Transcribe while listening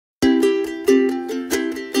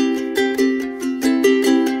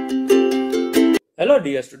Hello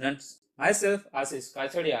dear students, myself Ashish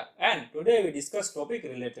Kachhadiya and today we discuss topic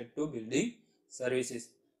related to building services.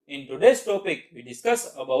 In today's topic we discuss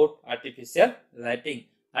about artificial lighting.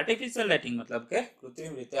 Artificial lighting मतलब કે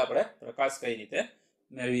કૃત્રિમ રીતે આપણે પ્રકાશ કઈ રીતે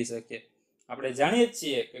મેળવી શકીએ. આપણે જાણીએ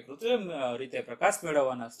છીએ કે કૃત્રિમ રીતે પ્રકાશ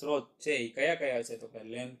મેળવવાના સ્ત્રોત છે એ કયા કયા છે તો કે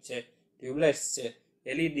લેમ્પ છે, ટ્યુબલાઇટ્સ છે,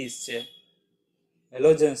 એલઈડીઝ છે,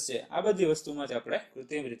 હેલોજન્સ છે. આ બધી વસ્તુમાં જ આપણે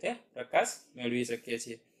કૃત્રિમ રીતે પ્રકાશ મેળવી શકીએ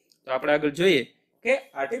છીએ. તો આપણે આગળ જોઈએ કે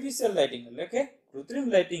આર્ટિફિશિયલ લાઇટિંગ એટલે કે કૃત્રિમ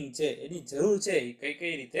લાઇટિંગ છે એની જરૂર છે એ કઈ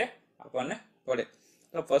કઈ રીતે આપણને પડે.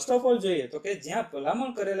 તો ફર્સ્ટ ઓફ ઓલ જોઈએ તો કે જ્યાં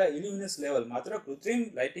ભલામણ કરેલા ઇલ્યુમિનસ લેવલ માત્ર કૃત્રિમ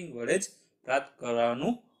લાઇટિંગ વડે જ પ્રાપ્ત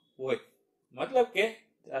કરવાનું હોય. મતલબ કે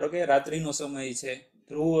ધારો કે રાત્રિનો સમય છે,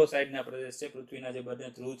 ધ્રુવો સાઈડના પ્રદેશ છે, પૃથ્વીના જે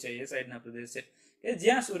બંને ધ્રુવ છે એ સાઈડના પ્રદેશ છે કે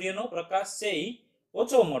જ્યાં સૂર્યનો પ્રકાશ છે એ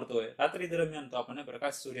ઓછો મળતો હોય. રાત્રિ દરમિયાન તો આપણને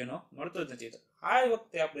પ્રકાશ સૂર્યનો મળતો જ નથી. તો આ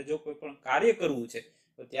વખતે આપણે જો કોઈ પણ કાર્ય કરવું છે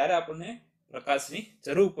તો ત્યારે આપણને પ્રકાશની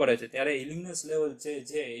જરૂર પડે છે. ત્યારે ઇલ્યુમિનસ લેવલ છે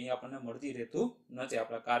જે એ આપણને મળતી રહેતું નથી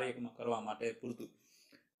આપણા કાર્યમાં કરવા માટે પૂરતું.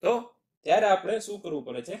 તો ત્યારે આપણે શું કરવું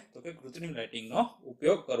પડે છે તો કે કૃત્રિમ લાઇટિંગનો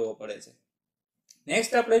ઉપયોગ કરવો પડે છે.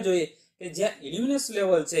 નેક્સ્ટ આપણે જોઈએ કે જ્યાં ઇલ્યુમિનસ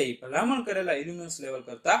લેવલ છે એ ભલામણ કરેલા ઇલ્યુમિનસ લેવલ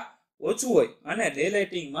કરતા ઓછું હોય અને ડે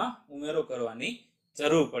લાઇટિંગમાં ઉમેરો કરવાની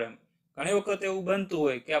જરૂર પડે. ઘણી વખત એવું બનતું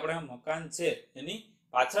હોય કે આપણા મકાન છે એની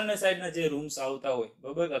પાછળની સાઈડના જે રૂમ્સ આવતા હોય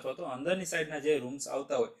બરાબર, અથવા તો અંદરની સાઈડના જે રૂમ્સ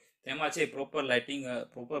આવતા હોય તેમાં છે પ્રોપર લાઇટિંગ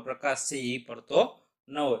પ્રોપર પ્રકાશ છે એ પડતો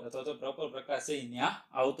ન હોય અથવા તો પ્રોપર પ્રકાશ છે એ ત્યાં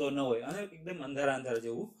આવતો ન હોય અને એકદમ અંધારા અંધારા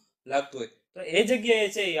જેવું લાગતું હોય. તો એ જગ્યાએ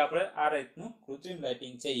છે એ આપણે આ રીતનું કૃત્રિમ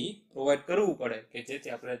લાઇટિંગ છે એ પ્રોવાઈડ કરવું પડે કે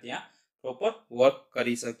જેથી આપણે ત્યાં પ્રોપર વર્ક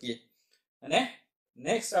કરી શકીએ. અને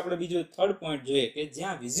નેક્સ્ટ આપણે બીજું થર્ડ પોઈન્ટ જોઈએ કે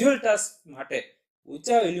જ્યાં વિઝ્યુઅલ ટાસ્ક માટે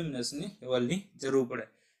ઊંચા ઇલ્યુમિનસની લેવલની જરૂર પડે.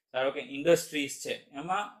 ધારો કે ઇન્ડસ્ટ્રીઝ છે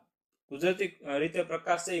એમાં કુદરતી રીતે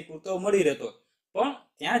પ્રકાશ છે એ પૂરતો મળી રહેતો પણ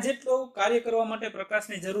ત્યાં જેટલો કાર્ય કરવા માટે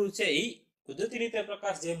પ્રકાશની જરૂર છે એ કુદરતી રીતે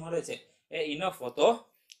પ્રકાશ જે મળે છે એ ઇનફ હોતો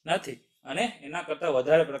નથી અને એના કરતાં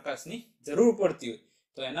વધારે પ્રકાશની જરૂર પડતી હોય.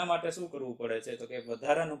 તો એના માટે શું કરવું પડે છે તો કે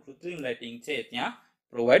વધારાનું કૃત્રિમ લાઇટિંગ છે ત્યાં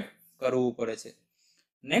પ્રોવાઈડ કરવું પડે છે.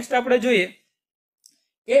 નેક્સ્ટ આપણે જોઈએ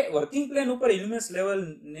કે વર્કિંગ પ્લેન ઉપર ઇલ્યુમિનસ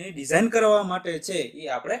લેવલને ડિઝાઇન કરવા માટે છે એ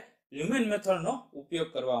આપણે લ્યુમેન મેથડનો ઉપયોગ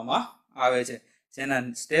કરવામાં આવે છે. જેના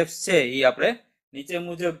સ્ટેપ્સ છે એ આપણે નીચે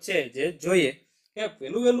મુજબ છે જે જોઈએ કે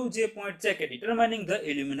પહેલું જે પોઈન્ટ છે કે ડિટરમાઇનિંગ ધ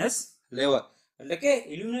ઇલ્યુમિનસ લેવલ એટલે કે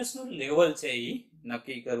ઇલ્યુમિનસનું લેવલ છે એ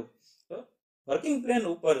નક્કી કરવું. તો વર્કિંગ પ્લેન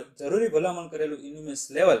ઉપર જરૂરી ભલામણ કરેલું ઇલ્યુમિનસ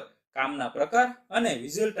લેવલ કામના પ્રકાર અને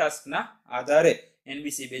વિઝ્યુઅલ ટાસ્કના આધારે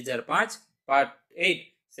એનબીસી 2005 પાર્ટ 8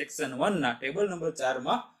 સેક્શન 1 ના ટેબલ નંબર 4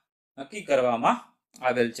 માં નક્કી કરવામાં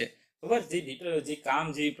આવેલ છે. બરાબર, જે કામ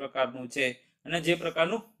જે પ્રકારનું છે અને જે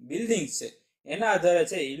પ્રકારનું બિલ્ડિંગ છે એના આધારે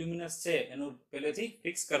છે ઇલ્યુમિનસ છે એનું પહેલેથી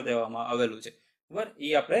ફિક્સ કરી દેવામાં આવેલું છે. બરાબર, એ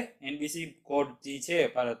આપણે એનબીસી કોડ જે છે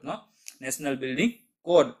ભારતનો નેશનલ બિલ્ડિંગ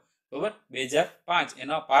કોડ બરાબર 2005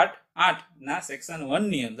 એના પાર્ટ 8 ના સેક્શન 1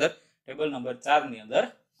 ની અંદર ટેબલ નંબર 4 ની અંદર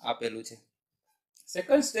આપેલું છે.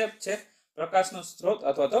 સેકન્ડ સ્ટેપ છે પ્રકાશનો સ્ત્રોત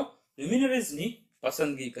અથવા તો લ્યુમિનરીઝની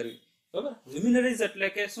પસંદગી કરવી. બરાબર, લ્યુમિનરીઝ એટલે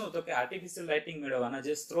કે શું તો કે આર્ટિફિશિયલ લાઇટિંગ મેળવવાના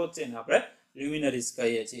જે સ્ત્રોત છે એને આપણે લ્યુમિનરીઝ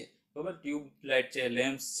કહીએ છીએ. બરાબર, ટ્યુબ લાઇટ છે,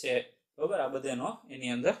 લેમ્પ્સ છે, બરાબર, આ બધાનો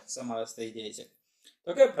એની અંદર સમાવેશ થઈ જાય છે. તો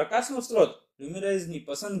કે પ્રકાશનો સ્ત્રોત લ્યુમિનરીઝની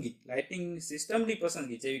પસંદગી લાઇટિંગ સિસ્ટમની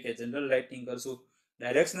પસંદગી જેવી કે જનરલ લાઇટિંગ કરશું,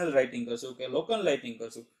 ડાયરેક્શનલ લાઇટિંગ કરશું કે લોકલ લાઇટિંગ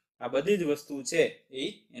કરશું, આ બધી જ વસ્તુ છે એ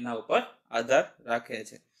એના ઉપર આધાર રાખે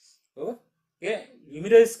છે. બરાબર, કે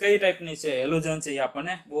લ્યુમિનરીઝ કઈ ટાઈપની છે, હેલોજન છે એ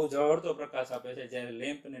આપણને બહુ જળહળતો પ્રકાશ આપે છે, જ્યારે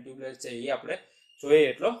લેમ્પ અને ટ્યુબલાઇટ છે એ આપણે જોઈએ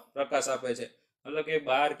એટલો પ્રકાશ આપે છે. મતલબ કે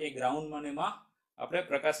બહાર કે ગ્રાઉન્ડમાં એમાં આપણે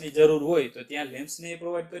પ્રકાશની જરૂર હોય તો ત્યાં લેમ્પ્સને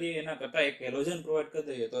પ્રોવાઈડ કરીએ એના કરતાં એક હેલોજન પ્રોવાઈડ કરી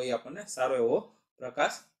દઈએ તો એ આપણને સારો એવો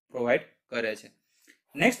પ્રકાશ પ્રોવાઈડ કરે છે.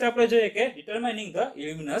 નેક્સ્ટ આપણે જોઈએ કે ડિટરમાઇનિંગ ધ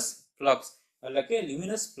ઇલ્યુમિનસ ફ્લક્સ એટલે કે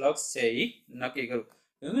લ્યુમિનસ ફ્લક્સ છે એ નક્કી કરવું.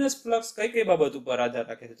 લ્યુમિનસ ફ્લક્સ કઈ બાબત ઉપર આધાર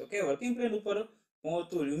રાખે છે તો કે વર્કિંગ પ્લેન ઉપર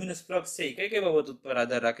પહોંચતું લ્યુમિનસ ફ્લક્સ છે એ કઈ બાબત ઉપર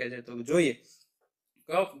આધાર રાખે છે તો જોઈએ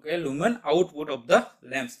કે લ્યુમેન આઉટપુટ ઓફ ધ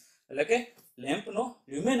લેમ્પ્સ એટલે કે લેમ્પનો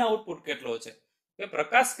લ્યુમેન આઉટપુટ કેટલો છે કે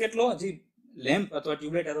પ્રકાશ કેટલો જે લેમ્પ અથવા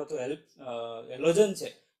ટ્યુબલાઇટ અથવા તો હેલોજન છે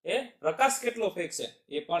એ પ્રકાશ કેટલો ફેંકશે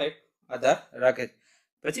એ પણ એક આધાર રાખે છે.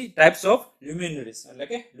 પછી ટાઈપ્સ ઓફ લ્યુમિનરીઝ એટલે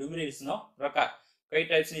કે લ્યુમિનરીઝનો પ્રકાર કઈ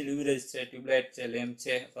ટાઈપ્સની લ્યુમિનરીઝ છે, ટ્યુબલાઇટ છે, લેમ્પ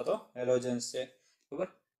છે અથવા તો હેલોજન્સ છે. બરાબર,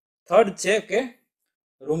 થર્ડ છે કે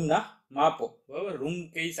રૂમના માપો. બરાબર, રૂમ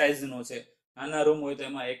કઈ સાઇઝનો છે, નાના રૂમ હોય તો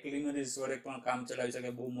એમાં એક લ્યુમિનરીઝ વડે પણ કામ ચલાવી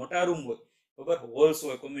શકે, બહુ મોટા રૂમ હોય બરાબર હોલ્સ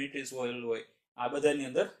હોય, કોમ્યુનિટીઝ હોલ હોય, આ બધાની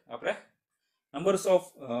અંદર આપણે નંબર્સ ઓફ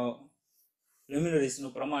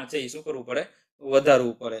લ્યુમિનરીઝનું પ્રમાણ છે એ શું કરવું પડે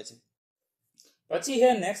વધારવું પડે છે. પછી હે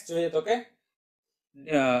નેક્સ્ટ જોઈએ તો કે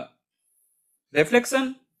reflection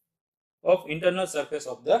of internal surface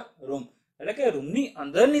of the room, એટલે કે રૂમની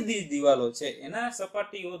અંદરની દિવાલો છે એના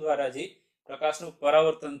સપાટીઓ દ્વારા જે પ્રકાશનું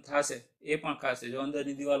પરાવર્તન થશે એ પણ ખાસ છે. જો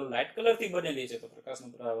અંદરની દિવાલો લાઇટ કલરથી બનેલી છે તો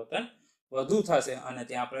પ્રકાશનું પરાવર્તન વધુ થશે અને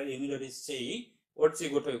ત્યાં આપણે લ્યુમિનરીઝ છે એ ઓછી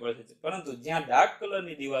ગોઠવવી પડશે. પરંતુ જ્યાં ડાર્ક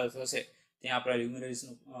કલરની દિવાલ થશે ત્યાં આપણે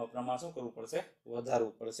લ્યુમિનરીઝનું પ્રમાણ શું કરવું પડશે?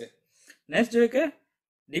 વધારવું પડશે. નેક્સ્ટ જોઈએ કે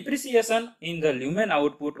depreciation in the lumen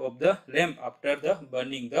output of the lamp after the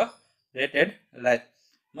burning the rated light,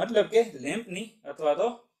 મતલબ કે લેમ્પની અથવા તો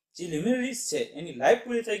જે લ્યુમિનરીઝ છે એની લાઈફ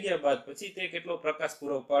પૂરી થઈ ગયા બાદ પછી તે કેટલો પ્રકાશ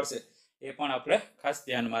પૂરો પાડશે એ પણ આપણે ખાસ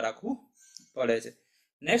ધ્યાનમાં રાખવું પડે છે.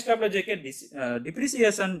 નેક્સ્ટ આપણે જોઈએ કે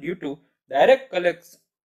depreciation due to direct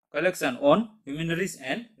collection on luminaries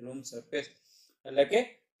and room surface, એટલે કે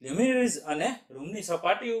લ્યુમિનરીઝ અને રૂમની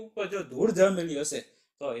સપાટી ઉપર જો ધૂળ જમેલી હશે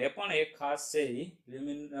તો એ પણ એક ખાસ છે એ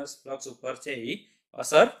લ્યુમિનસ ફ્લક્સ ઉપર છે એ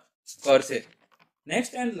અસર કરશે.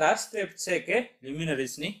 નેક્સ્ટ એન્ડ લાસ્ટ સ્ટેપ છે કે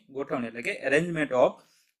લ્યુમિનરીઝની ગોઠવણી, એટલે કે એરેન્જમેન્ટ ઓફ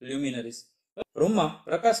લ્યુમિનરીઝ. રૂમમાં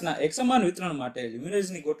પ્રકાશના એક સમાન વિતરણ માટે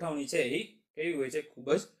લ્યુમિનરીઝની ગોઠવણી છે એ કેવી હોય છે? ખૂબ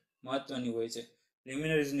જ મહત્વની હોય છે.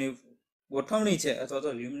 લ્યુમિનરીઝની ગોઠવણી છે અથવા તો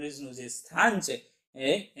લ્યુમિનરીઝનું જે સ્થાન છે એ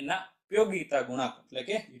એના ઉપયોગિતા ગુણાંક એટલે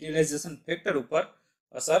કે યુટિલાઇઝેશન ફેક્ટર ઉપર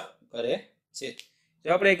અસર કરે છે. જો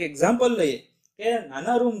આપણે એક એક્ઝામ્પલ લઈએ કે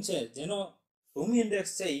નાના રૂમ છે જેનો રૂમ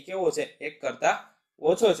ઇન્ડેક્સ છે એ કેવો છે? 1 કરતા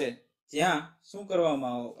ઓછો છે, જ્યાં શું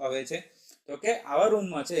કરવામાં આવે છે તો કે આવા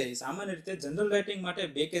રૂમમાં છે સામાન્ય રીતે જનરલ લાઇટિંગ માટે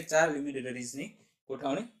 2 કે 4 લ્યુમિનરીઝની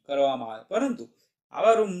ગોઠવણી કરવામાં આવે. પરંતુ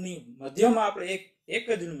આવા રૂમની મધ્યમાં આપણે એક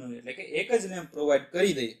જ લ્યુમિનરી એટલે કે એક જ લેમ્પ પ્રોવાઈડ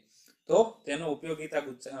કરી દઈએ તો તેનો ઉપયોગિતા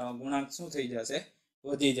ગુણાંક શું થઈ જશે?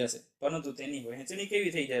 વધી જશે. પરંતુ તેની વહેંચણી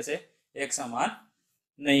કેવી થઈ જશે? એક સમાન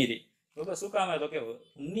નહીં રહી. બરોબર. શું કામ? તો કે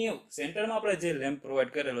રૂમની સેન્ટરમાં આપણે જે લેમ્પ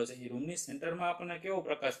પ્રોવાઈડ કરેલો છે એ રૂમની સેન્ટરમાં આપણને કેવો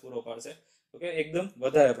પ્રકાશ પૂરો પાડશે? તો કે એકદમ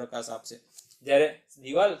વધારે પ્રકાશ આપશે. જ્યારે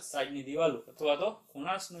દિવાલ સાઈડની દિવાલો અથવા તો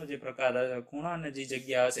ખૂણાનો જે પ્રકાર ખૂણાની જે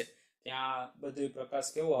જગ્યા હશે ત્યાં બધો પ્રકાશ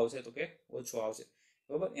કેવો આવશે? તો કે ઓછો આવશે.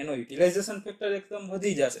 બરોબર. એનો યુટિલાઇઝેશન ફેક્ટર એકદમ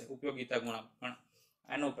વધી જશે, ઉપયોગિતા ગુણાંક, પણ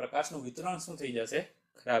આનો પ્રકાશનું વિતરણ શું થઈ જશે?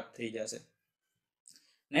 ખરાબ થઈ જશે.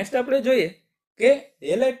 નેક્સ્ટ આપણે જોઈએ કે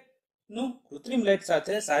ડે લાઇટનું કૃત્રિમ લાઇટ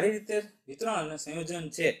સાથે સારી રીતે વિતરણ અને સંયોજન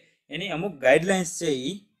છે એની અમુક ગાઈડલાઇન્સ છે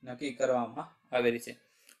એ નક્કી કરવામાં આવેલી છે.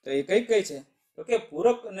 તો એ કઈ કઈ છે? તો કે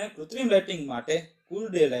પૂરક અને કૃત્રિમ લાઇટિંગ માટે કુલ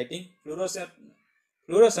ડે લાઇટિંગ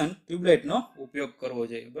ફ્લોરોસન્ટ ટ્યુબલાઇટનો ઉપયોગ કરવો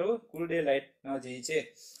જોઈએ. બરાબર. કુલ ડે લાઇટના જે છે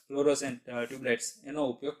ફ્લોરોસન્ટ ટ્યુબલાઇટ્સ એનો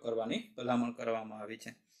ઉપયોગ કરવાની ભલામણ કરવામાં આવી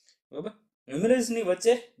છે. બરાબર. લ્યુમિનરીઝની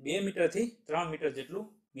વચ્ચે 2 મીટરથી 3 મીટર જેટલું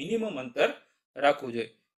મિનિમમ અંતર રાખવું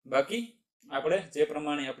જોઈએ. બાકી આપણે જે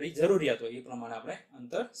પ્રમાણે આપણી જરૂરિયાત હોય એ પ્રમાણે આપણે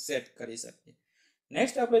અંતર સેટ કરી શકીએ.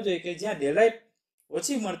 નેક્સ્ટ આપણે જોઈએ કે જ્યાં ડે લાઇટ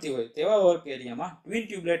ઓછી મળતી હોય તેવા વર્ક એરિયામાં ટ્વિન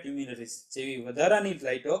ટ્યુબલાઇટ લ્યુમિનરીઝ જેવી વધારાની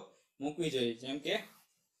લાઇટો મૂકવી જોઈએ. જેમ કે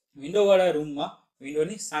વિન્ડોવાળા રૂમમાં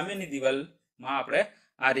વિન્ડોની સામેની દિવાલમાં આપણે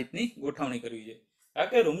આ રીતની ગોઠવણી કરવી જોઈએ.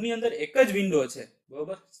 કારણ કે રૂમની અંદર એક જ વિન્ડો છે,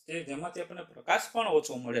 બરોબર, જેમાંથી આપણને પ્રકાશ પણ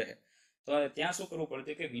ઓછો મળે છે. તો ત્યાં શું કરવું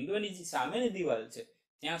પડે કે વિન્ડોની જે સામેની દિવાલ છે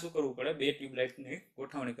ત્યાં શું કરવું પડે? 2 ટ્યુબલાઇટની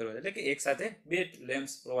ગોઠવણી કરવી, એટલે કે એક સાથે 2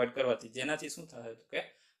 લેમ્પ્સ પ્રોવાઈડ કરવાથી જેનાથી શું થાય કે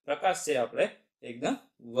પ્રકાશ છે આપણે એકદમ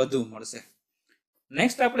વધુ મળશે.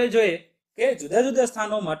 નેક્સ્ટ આપણે જોઈએ કે જુદા જુદા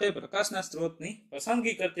સ્થાનો માટે પ્રકાશના સ્ત્રોતની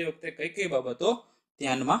પસંદગી કરતી વખતે કઈ કઈ બાબતો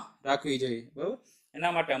ધ્યાનમાં રાખવી જોઈએ. બરોબર.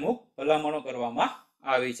 એના માટે અમુક ભલામણો કરવામાં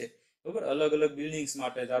આવી છે. બરોબર. અલગ અલગ બિલ્ડિંગ્સ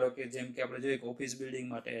માટે, ધારો કે જેમ કે આપણે જોઈએ ઓફિસ બિલ્ડિંગ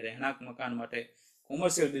માટે, રહેણાંક મકાન માટે,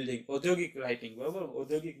 કોમર્શિયલ બિલ્ડિંગ, ઔદ્યોગિક લાઇટિંગ, બરોબર,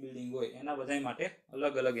 ઔદ્યોગિક બિલ્ડિંગ હોય એના બધા માટે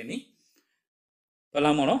અલગ અલગ એની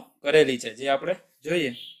ભલામણો કરેલી છે. જે આપણે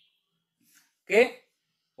જોઈએ કે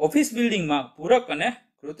ઓફિસ બિલ્ડિંગમાં પૂરક અને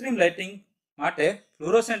કૃત્રિમ લાઇટિંગ માટે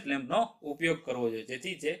ફ્લોરોસન્ટ લેમ્પનો ઉપયોગ કરવો જોઈએ,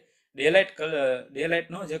 જેથી જે ડે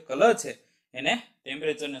લાઇટનો જે કલર છે એને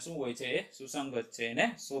ટેમ્પરેચરને શું હોય છે? એ સુસંગત છે, એને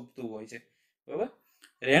શોભતું હોય છે. બરોબર.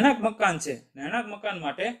 રહેણાંક મકાન છે, રહેણાંક મકાન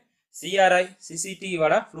માટે CRI CCT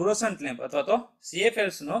વાળા ફ્લોરોસન્ટ લેમ્પ અથવા તો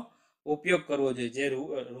CFLs નો ઉપયોગ કરવો જોઈએ, જે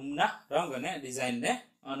રૂમના રંગ અને ડિઝાઇનને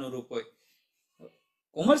અનુરૂપ હોય.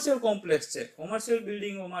 કોમર્શિયલ કોમ્પ્લેક્સ છે, કોમર્શિયલ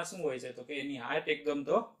બિલ્ડિંગોમાં શું હોય છે તો કે એની હાઇટ એકદમ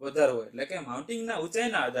તો વધારે હોય, એટલે કે માઉન્ટિંગના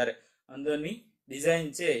ઊંચાઈના આધારે અંદરની ડિઝાઇન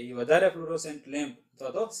છે એ વધારે ફ્લોરોસન્ટ લેમ્પ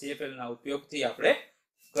અથવા તો CFL ના ઉપયોગથી આપણે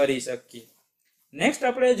કરી શકીએ. નેક્સ્ટ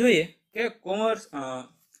આપણે જોઈએ કે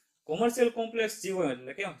કોમર્શિયલ કોમ્પ્લેક્સ જે હોય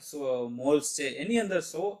એટલે કે મોલ્સ છે એની અંદર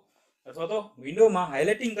અથવા તો વિન્ડોમાં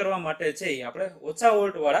હાઇલાઇટિંગ કરવા માટે છે એ આપણે ઓછા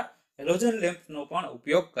વોલ્ટ વાળા હેલોજન લેમ્પનો પણ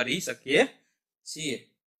ઉપયોગ કરી શકીએ છીએ.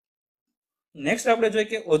 નેક્સ્ટ આપણે જોઈએ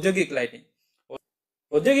કે ઔદ્યોગિક લાઇટિંગ.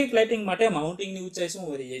 ઔદ્યોગિક લાઇટિંગ માટે માઉન્ટિંગની ઊંચાઈ શું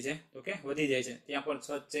વધી જાય છે તો કે વધી જાય છે. ત્યાં પણ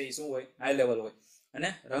છત છે એ શું હોય? હાઈ લેવલ હોય. અને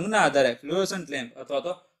રંગના આધારે ફ્લોરોસન્ટ લેમ્પ અથવા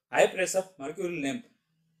તો હાઈ પ્રેશર મર્ક્યુરી લેમ્પ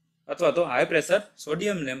અથવા તો હાઈ પ્રેશર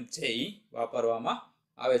સોડિયમ લેમ્પ છે એ વાપરવામાં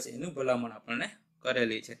આવે છે એનું ભલામણ આપણને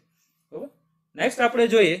કરેલી છે. બરાબર. નેક્સ્ટ આપણે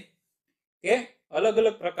જોઈએ કે અલગ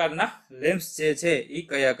અલગ પ્રકારના લેમ્પ્સ જે છે એ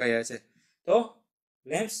કયા કયા છે. તો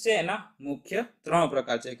લેમ્પ્સ છે એના મુખ્ય 3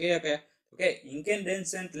 પ્રકાર છે. કયા કયા? તો કે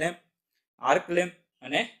ઇન્કેન્ડેસન્ટ લેમ્પ, આર્ક લેમ્પ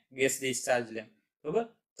અને ગેસ ડિસ્ચાર્જ લેમ્પ. બરાબર.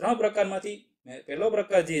 3 પ્રકારમાંથી પહેલો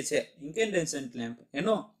પ્રકાર જે છે ઇન્કેન્ડેસન્ટ લેમ્પ,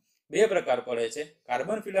 એનો 2 પ્રકાર પડે છે,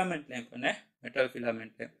 કાર્બન ફિલામેન્ટ લેમ્પ અને મેટલ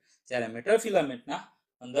ફિલામેન્ટ લેમ્પ. જ્યારે મેટલ ફિલામેન્ટના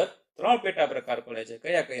અંદર 3 પેટા પ્રકાર પડે છે.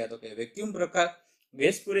 કયા કયા? તો કે વેક્યુમ પ્રકાર,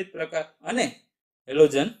 ગેસ પૂરિત પ્રકાર અને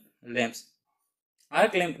હેલોજન લેમ્પ્સ.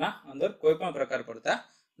 આર્ક લેમ્પના અંદર કોઈ પણ પ્રકાર પડતા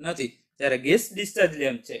નથી. જ્યારે ગેસ ડિસ્ચાર્જ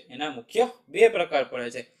લેમ્પ છે એના મુખ્ય 2 પ્રકાર પડે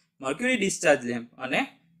છે, મર્ક્યુરી ડિસ્ચાર્જ લેમ્પ અને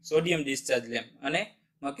સોડિયમ ડિસ્ચાર્જ લેમ્પ. અને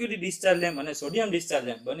મર્ક્યુરી ડિસ્ચાર્જ લેમ્પ અને સોડિયમ ડિસ્ચાર્જ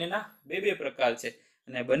લેમ્પ બંનેના 2 પ્રકાર છે.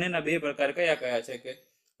 અને બંનેના 2 પ્રકાર કયા કયા છે? કે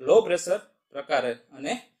લો પ્રેશર પ્રકાર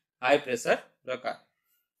અને હાઈ પ્રેશર પ્રકાર.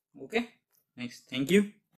 Okay, next. Thank you.